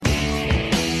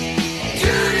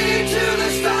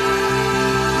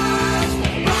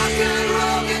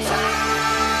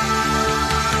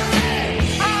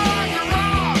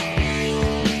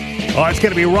It's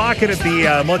going to be rocking at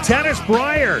the Montanus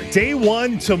Brier. Day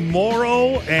one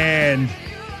tomorrow. And,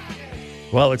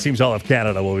 well, it seems all of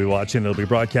Canada will be watching. It'll be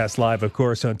broadcast live, of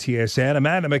course, on TSN.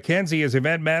 Amanda McKenzie is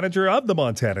event manager of the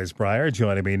Montanus Brier,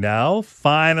 joining me now.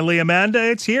 Finally,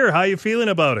 Amanda, it's here. How are you feeling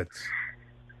about it?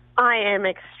 I am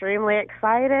extremely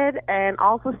excited and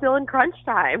also still in crunch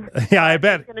time. Yeah, I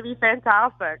bet. It's going to be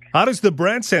fantastic. How does the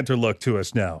Brandt Center look to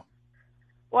us now?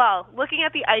 Well, looking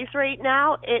at the ice right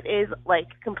now, it is like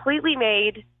completely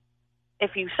made.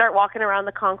 If you start walking around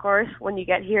the concourse when you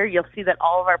get here, you'll see that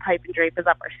all of our pipe and drape is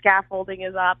up, our scaffolding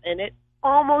is up, and it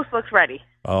almost looks ready.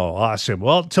 Oh, awesome.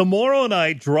 Well, tomorrow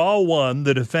night, draw one.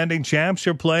 The defending champs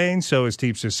are playing, so is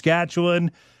Team Saskatchewan.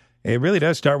 It really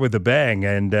does start with a bang.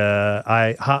 And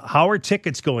how are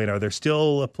tickets going? Are there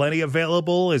still plenty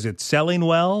available? Is it selling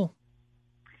well?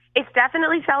 It's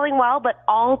definitely selling well, but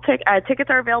all tickets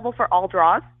are available for all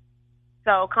draws.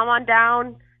 So come on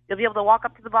down. You'll be able to walk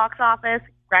up to the box office,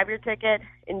 grab your ticket,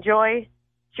 enjoy,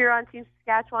 cheer on Team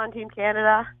Saskatchewan, Team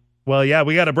Canada. Well, yeah,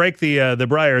 we got to break the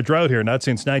Brier drought here. Not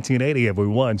since 1980 have we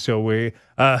won. So we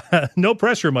no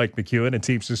pressure, Mike McEwen and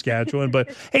Team Saskatchewan.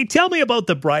 But hey, tell me about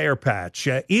the Brier Patch.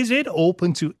 Is it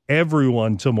open to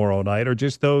everyone tomorrow night, or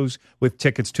just those with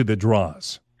tickets to the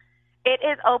draws? It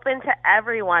is open to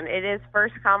everyone. It is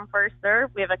first come, first serve.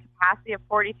 We have a capacity of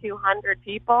 4,200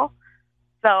 people.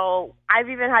 So I've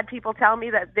even had people tell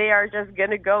me that they are just going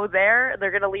to go there.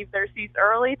 They're going to leave their seats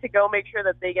early to go make sure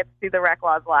that they get to see the Rec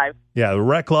Laws live. Yeah, the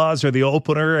Rec Laws are the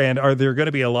opener. And are there going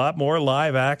to be a lot more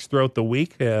live acts throughout the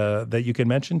week that you can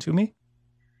mention to me?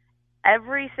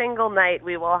 Every single night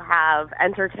we will have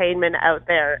entertainment out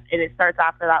there, and it starts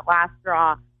after that last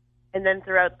draw. And then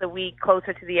throughout the week,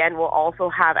 closer to the end, we'll also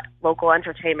have local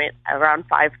entertainment around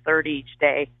 5:30 each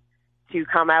day to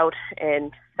come out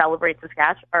and celebrate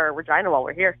Saskatchewan or Regina while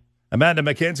we're here. Amanda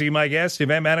McKenzie, my guest,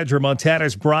 event manager,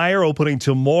 Montanus Brier, opening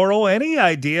tomorrow. Any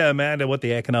idea, Amanda, what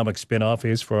the economic spinoff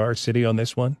is for our city on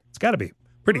this one? It's got to be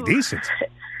pretty decent.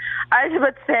 I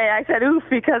would say, I said oof,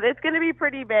 because it's going to be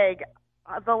pretty big.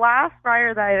 The last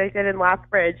Brier that I did in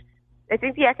Lethbridge, I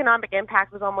think the economic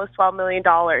impact was almost $12 million.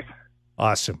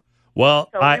 Awesome. Well,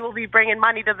 so we will be bringing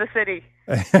money to the city.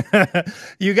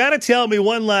 You got to tell me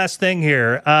one last thing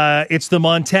here. It's the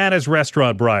Montanus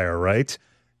Restaurant Brier, right?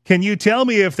 Can you tell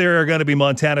me if there are going to be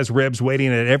Montanus ribs waiting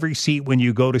at every seat when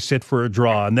you go to sit for a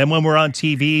draw? And then when we're on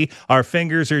TV, our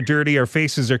fingers are dirty, our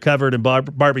faces are covered in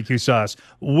barbecue sauce.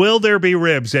 Will there be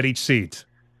ribs at each seat?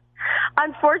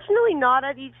 Unfortunately, not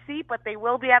at each seat, but they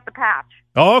will be at the patch.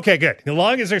 Oh, okay, good. As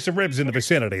long as there's some ribs in the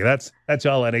vicinity, that's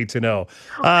all I need to know.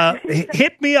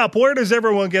 Hit me up. Where does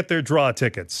everyone get their draw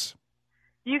tickets?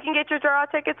 You can get your draw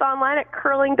tickets online at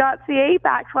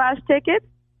curling.ca/tickets.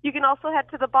 You can also head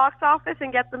to the box office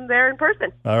and get them there in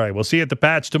person. All right, we'll see you at the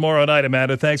patch tomorrow night,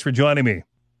 Amanda. Thanks for joining me.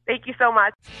 Thank you so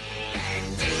much.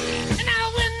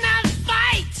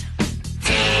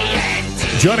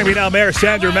 Joining me now, Mayor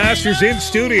Sandra Masters in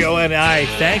studio, and I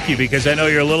thank you because I know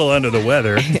you're a little under the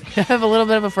weather. I have a little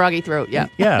bit of a froggy throat, yeah.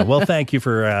 Yeah, well, thank you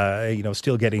for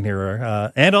still getting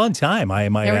here and on time, I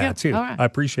might add, too. All right. I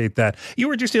appreciate that. You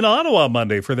were just in Ottawa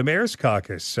Monday for the Mayor's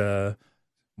Caucus. Tell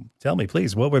me,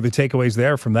 please, what were the takeaways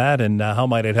there from that, and how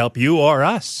might it help you or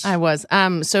us? I was.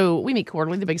 So we meet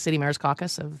quarterly, the Big City Mayor's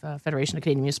Caucus of Federation of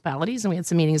Canadian Municipalities, and we had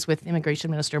some meetings with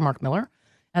Immigration Minister Mark Miller,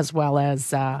 as well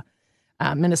as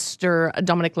Minister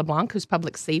Dominic LeBlanc, who's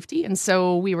public safety. And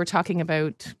so we were talking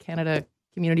about Canada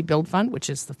Community Build Fund, which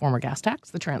is the former gas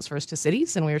tax, the transfers to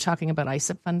cities. And we were talking about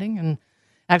ISIP funding and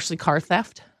actually car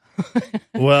theft.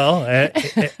 Well,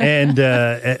 and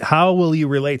how will you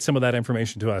relate some of that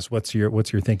information to us? What's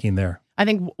your thinking there? I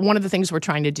think one of the things we're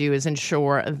trying to do is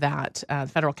ensure that the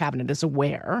federal cabinet is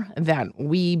aware that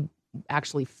we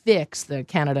actually fix the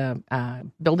Canada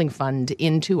Building Fund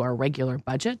into our regular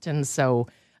budget. And so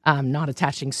not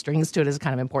attaching strings to it is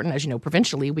kind of important. As you know,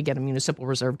 provincially, we get a municipal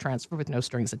reserve transfer with no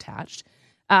strings attached.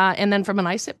 And then from an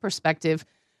ISIP perspective,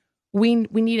 we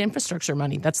need infrastructure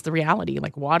money. That's the reality.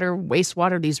 Like water,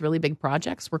 wastewater, these really big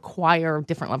projects require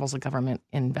different levels of government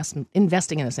investing in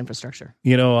this infrastructure.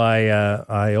 You know,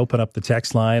 I open up the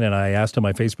text line and I asked on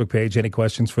my Facebook page any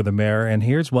questions for the mayor. And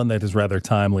here's one that is rather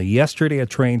timely. Yesterday, a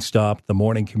train stopped the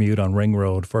morning commute on Ring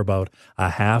Road for about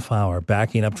a half hour,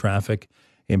 backing up traffic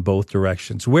in both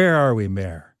directions. Where are we,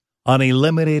 Mayor? On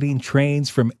eliminating trains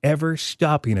from ever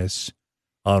stopping us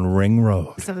on Ring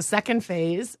Road. So the second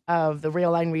phase of the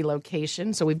rail line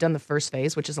relocation, so we've done the first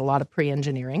phase, which is a lot of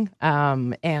pre-engineering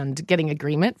and getting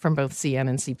agreement from both CN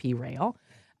and CP Rail.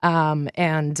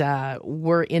 And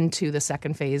we're into the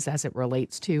second phase as it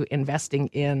relates to investing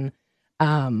in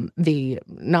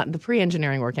not the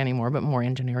pre-engineering work anymore, but more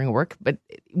engineering work. But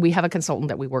we have a consultant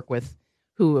that we work with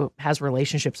who has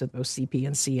relationships with both CP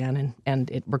and CN,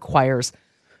 and it requires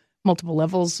multiple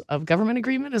levels of government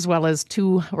agreement as well as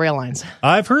 2 rail lines.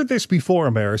 I've heard this before,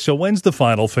 Mayor. So when's the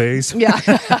final phase? Yeah.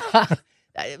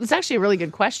 It's actually a really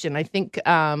good question. I think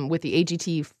with the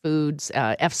AGT Foods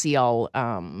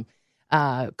FCL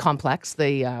complex,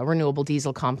 the renewable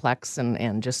diesel complex,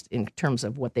 and just in terms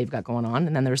of what they've got going on.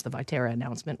 And then there's the Viterra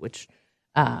announcement, which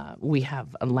we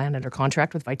have a land under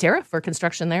contract with Viterra for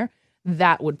construction there.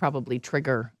 That would probably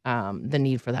trigger the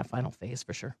need for that final phase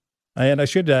for sure. And I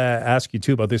should ask you,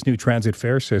 too, about this new transit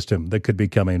fare system that could be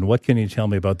coming. What can you tell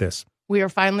me about this? We are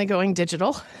finally going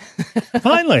digital.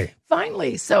 Finally.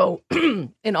 Finally. So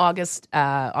in August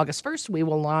 1st, we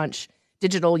will launch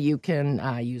digital. You can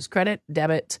use credit,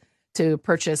 debit to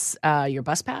purchase your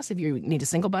bus pass. If you need a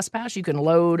single bus pass, you can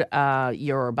load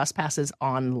your bus passes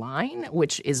online,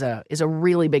 which is a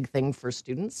really big thing for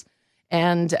students.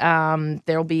 And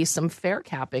there'll be some fare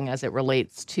capping as it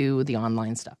relates to the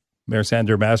online stuff. Mayor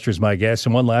Sandra Masters, my guest.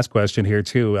 And one last question here,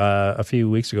 too. A few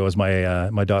weeks ago was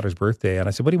my daughter's birthday. And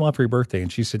I said, what do you want for your birthday?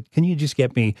 And she said, can you just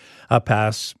get me a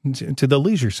pass to the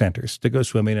leisure centers to go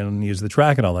swimming and use the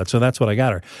track and all that? So that's what I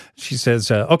got her. She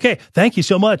says, okay, thank you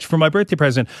so much for my birthday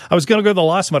present. I was going to go to the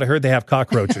Lawson, but I heard they have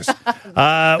cockroaches. Those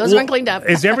have been cleaned up.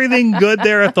 Is everything good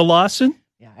there at the Lawson?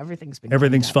 Yeah,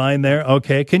 everything's fine there.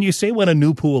 Okay. Can you say when a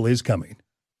new pool is coming?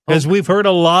 Because we've heard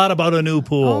a lot about a new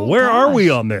pool. Where are we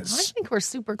on this? I think we're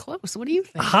super close. What do you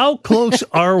think? How close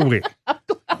are we?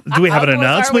 Do we have an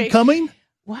announcement coming?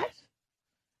 What?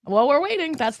 Well, we're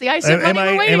waiting. That's the icing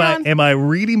we're waiting on. Am I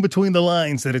reading between the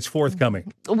lines that it's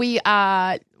forthcoming? We've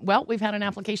had an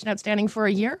application outstanding for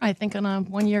a year. I think on a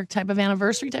 1-year type of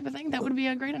anniversary type of thing, that would be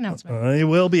a great announcement. It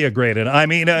will be a great,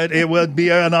 it would be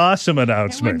an awesome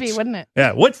announcement. It would be, wouldn't it?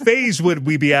 Yeah. What phase would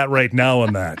we be at right now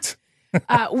on that?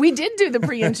 We did do the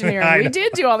pre-engineering. We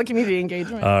did do all the community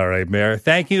engagement. All right, Mayor.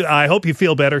 Thank you. I hope you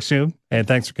feel better soon. And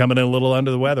thanks for coming in a little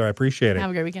under the weather. I appreciate it.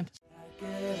 Have a great weekend.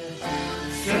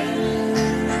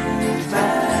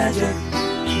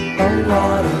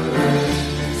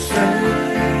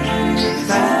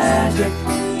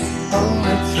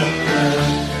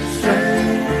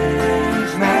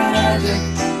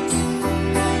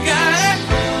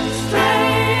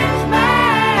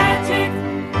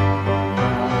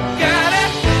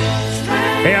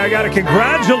 Hey, I got to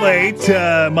congratulate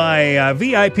my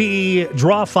VIP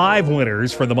Draw 5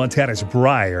 winners for the Montana's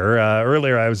Briar.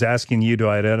 Earlier, I was asking you to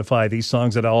identify these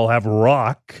songs that all have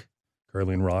rock,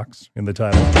 curling rocks, in the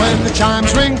title. When the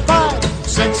chimes ring 5,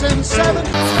 6, and 7.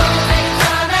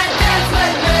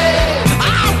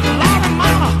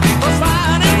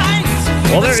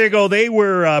 Well, there you go. They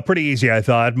were pretty easy, I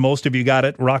thought. Most of you got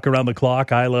it. Rock Around the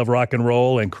Clock, I Love Rock and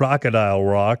Roll, and Crocodile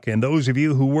Rock. And those of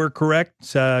you who were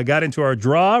correct got into our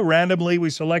draw. Randomly, we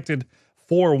selected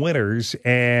 4 winners.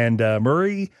 And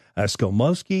Murray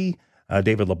Skomowski,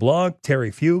 David LeBlanc,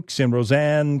 Terry Fuchs, and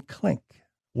Roseanne Klink.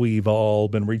 We've all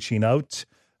been reaching out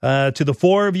to the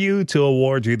 4 of you to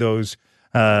award you those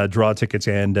draw tickets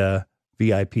and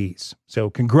VIPs. So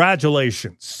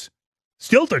congratulations.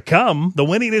 Still to come, the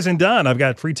winning isn't done. I've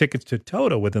got free tickets to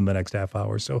Toto within the next half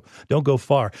hour, so don't go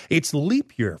far. It's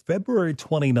leap year, February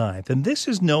 29th, and this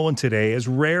is known today as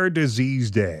Rare Disease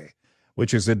Day,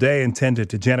 which is a day intended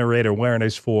to generate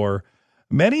awareness for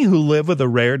many who live with a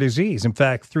rare disease. In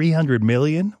fact, 300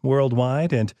 million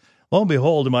worldwide, and lo and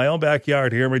behold, in my own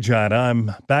backyard here in Regina,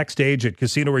 I'm backstage at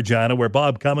Casino Regina, where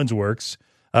Bob Cummins works,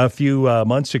 a few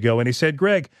months ago, and he said,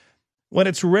 Greg, when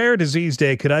it's Rare Disease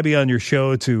Day, could I be on your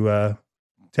show to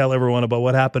tell everyone about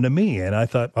what happened to me? And I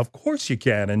thought, of course you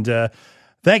can. And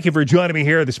thank you for joining me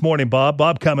here this morning, Bob.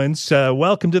 Bob Cummins,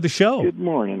 welcome to the show. Good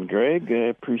morning, Greg. I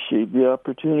appreciate the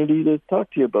opportunity to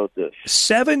talk to you about this.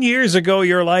 7 years ago,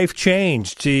 your life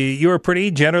changed. You were a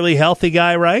pretty generally healthy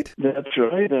guy, right? That's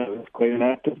right. I was quite an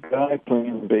active guy,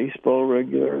 playing baseball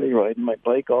regularly, riding my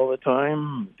bike all the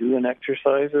time, doing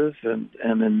exercises, and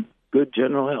in good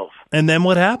general health. And then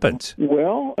what happened?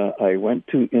 Well, I went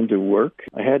into work.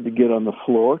 I had to get on the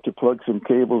floor to plug some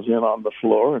cables in on the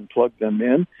floor and plug them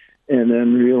in, and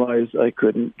then realized I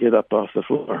couldn't get up off the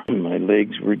floor. My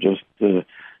legs were just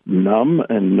numb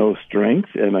and no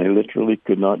strength, and I literally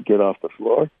could not get off the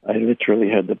floor. I literally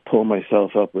had to pull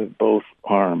myself up with both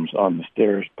arms on the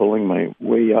stairs, pulling my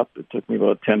way up. It took me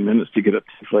about 10 minutes to get up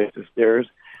 2 flights of stairs.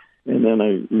 And then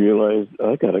I realized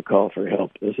I got to call for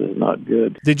help. This is not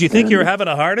good. Did you think you were having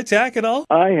a heart attack at all?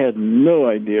 I had no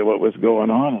idea what was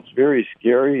going on. It's very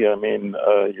scary. I mean,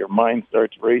 your mind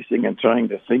starts racing and trying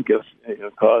to think of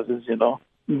causes,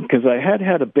 because I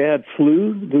had a bad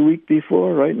flu the week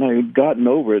before, right? And I had gotten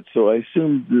over it, so I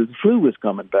assumed the flu was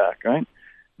coming back, right?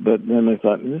 But then I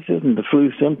thought, this isn't the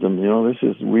flu symptom, this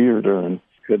is weirder, and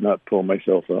could not pull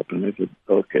myself up. And I said,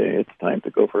 okay, it's time to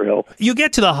go for help. You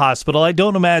get to the hospital. I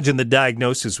don't imagine the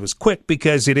diagnosis was quick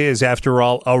because it is, after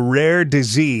all, a rare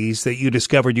disease that you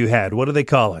discovered you had. What do they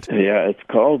call it? Yeah, it's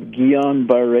called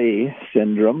Guillain-Barré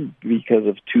syndrome because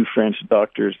of two French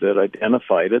doctors that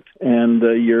identified it. And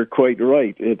you're quite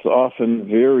right. It's often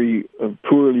very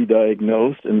poorly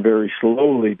diagnosed and very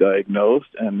slowly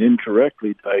diagnosed and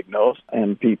incorrectly diagnosed.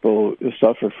 And people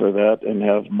suffer for that and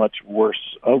have much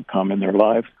worse outcome in their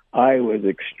lives. I was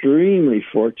extremely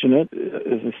fortunate,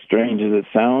 as strange as it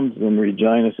sounds, in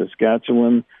Regina,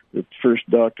 Saskatchewan. The first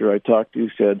doctor I talked to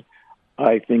said,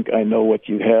 I think I know what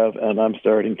you have, and I'm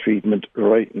starting treatment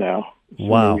right now. The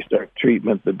sooner we start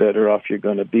treatment, the better off you're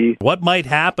going to be. What might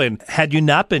happen had you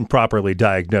not been properly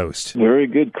diagnosed? Very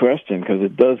good question, because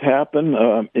it does happen.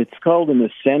 It's called an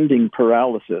ascending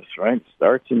paralysis, right? It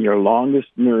starts in your longest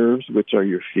nerves, which are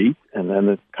your feet, and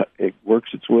then it works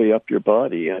its way up your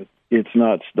body. And it's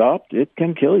not stopped, it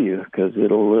can kill you because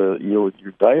your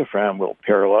diaphragm will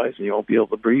paralyze and you won't be able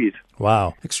to breathe.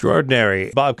 Wow.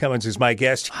 Extraordinary. Bob Cummins is my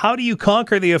guest. How do you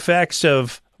conquer the effects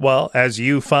of, well, as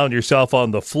you found yourself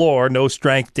on the floor, no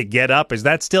strength to get up? Is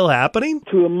that still happening?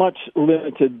 To a much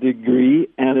limited degree,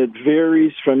 and it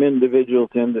varies from individual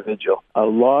to individual. A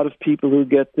lot of people who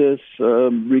get this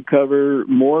recover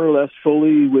more or less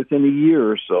fully within a year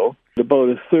or so. About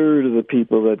a third of the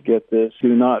people that get this do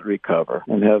not recover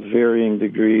and have varying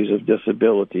degrees of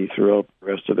disability throughout the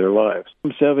rest of their lives.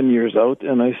 I'm 7 years out,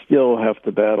 and I still have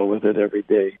to battle with it every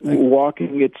day.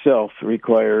 Walking itself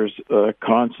requires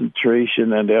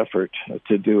concentration and effort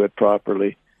to do it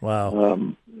properly.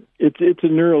 Wow. It's a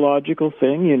neurological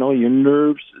thing. Your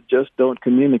nerves just don't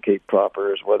communicate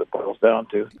proper is what it boils down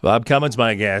to. Bob Cummins,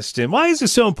 my guest. And why is it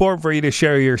so important for you to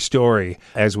share your story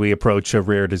as we approach a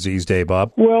Rare Disease Day,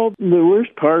 Bob? Well, the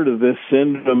worst part of this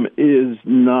syndrome is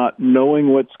not knowing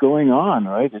what's going on,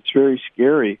 right? It's very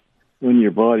scary when your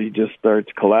body just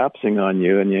starts collapsing on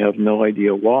you and you have no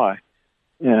idea why.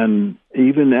 And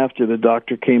even after the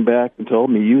doctor came back and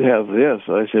told me, you have this,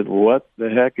 I said, what the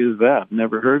heck is that?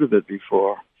 Never heard of it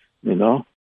before,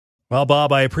 Well,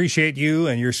 Bob, I appreciate you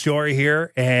and your story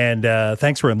here, and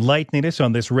thanks for enlightening us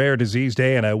on this Rare Disease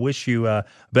Day, and I wish you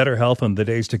better health in the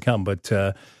days to come. But,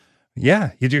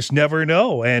 yeah, you just never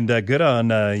know, and good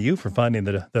on you for finding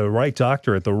the right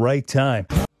doctor at the right time.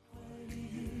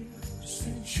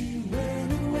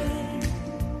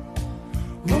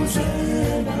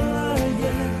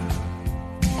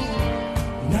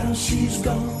 Now she's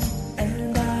gone,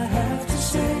 and I have to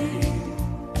say,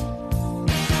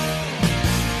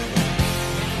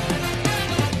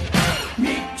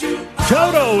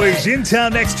 Toto is in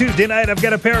town next Tuesday night. I've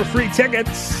got a pair of free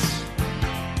tickets.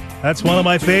 That's one of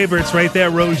my favorites right there,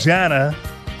 Rosanna.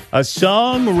 A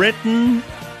song written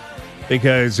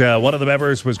because one of the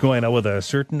members was going out with a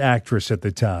certain actress at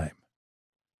the time.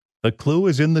 The clue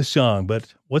is in the song,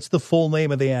 but what's the full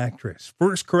name of the actress?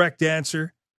 First correct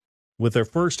answer with their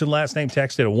first and last name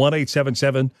texted at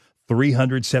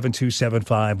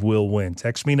 1-877-300-7275 will win.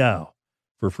 Text me now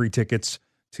for free tickets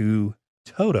to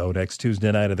Toto next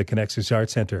Tuesday night at the Connexus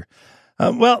Arts Center.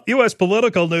 Well, U.S.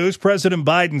 political news. President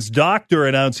Biden's doctor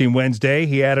announcing Wednesday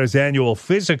he had his annual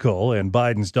physical, and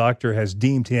Biden's doctor has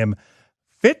deemed him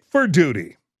fit for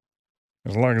duty.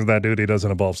 As long as that duty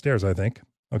doesn't involve stairs, I think.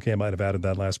 Okay, I might have added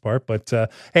that last part. But,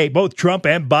 hey, both Trump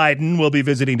and Biden will be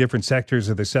visiting different sectors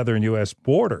of the southern U.S.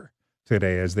 border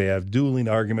today as they have dueling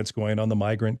arguments going on the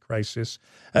migrant crisis.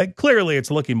 Clearly,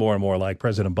 it's looking more and more like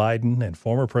President Biden and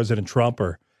former President Trump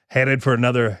are headed for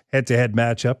another head-to-head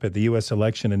matchup at the U.S.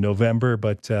 election in November.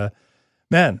 But,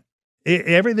 man,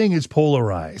 everything is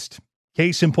polarized.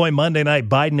 Case in point, Monday night,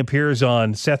 Biden appears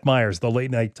on Seth Meyers, the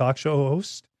late-night talk show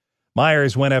host.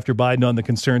 Myers went after Biden on the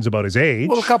concerns about his age.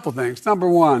 Well, a couple things. Number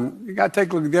one, you got to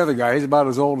take a look at the other guy. He's about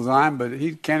as old as I am, but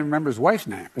he can't remember his wife's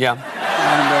name. Yeah.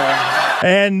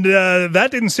 And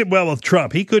that didn't sit well with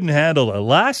Trump. He couldn't handle it.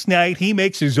 Last night, he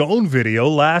makes his own video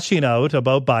lashing out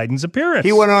about Biden's appearance.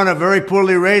 He went on a very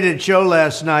poorly rated show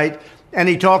last night, and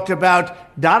he talked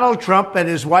about Donald Trump and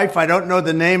his wife. I don't know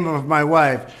the name of my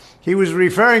wife. He was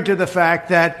referring to the fact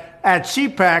that at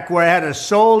CPAC, where I had a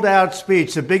sold-out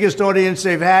speech, the biggest audience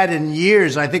they've had in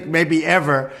years, I think maybe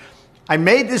ever, I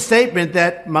made the statement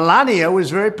that Melania was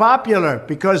very popular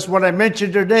because when I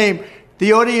mentioned her name,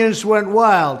 the audience went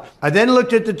wild. I then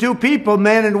looked at the two people,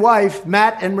 man and wife,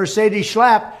 Matt and Mercedes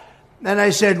Schlapp, and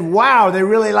I said, wow, they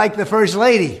really like the First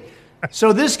Lady.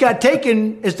 So this got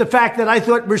taken as the fact that I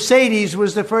thought Mercedes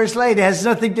was the First Lady. It has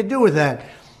nothing to do with that.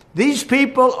 These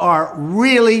people are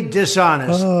really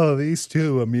dishonest. Oh, these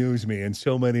two amuse me in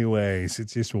so many ways.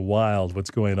 It's just wild what's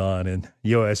going on in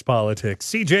U.S. politics.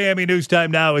 CJME News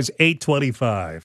Time now is 8:25.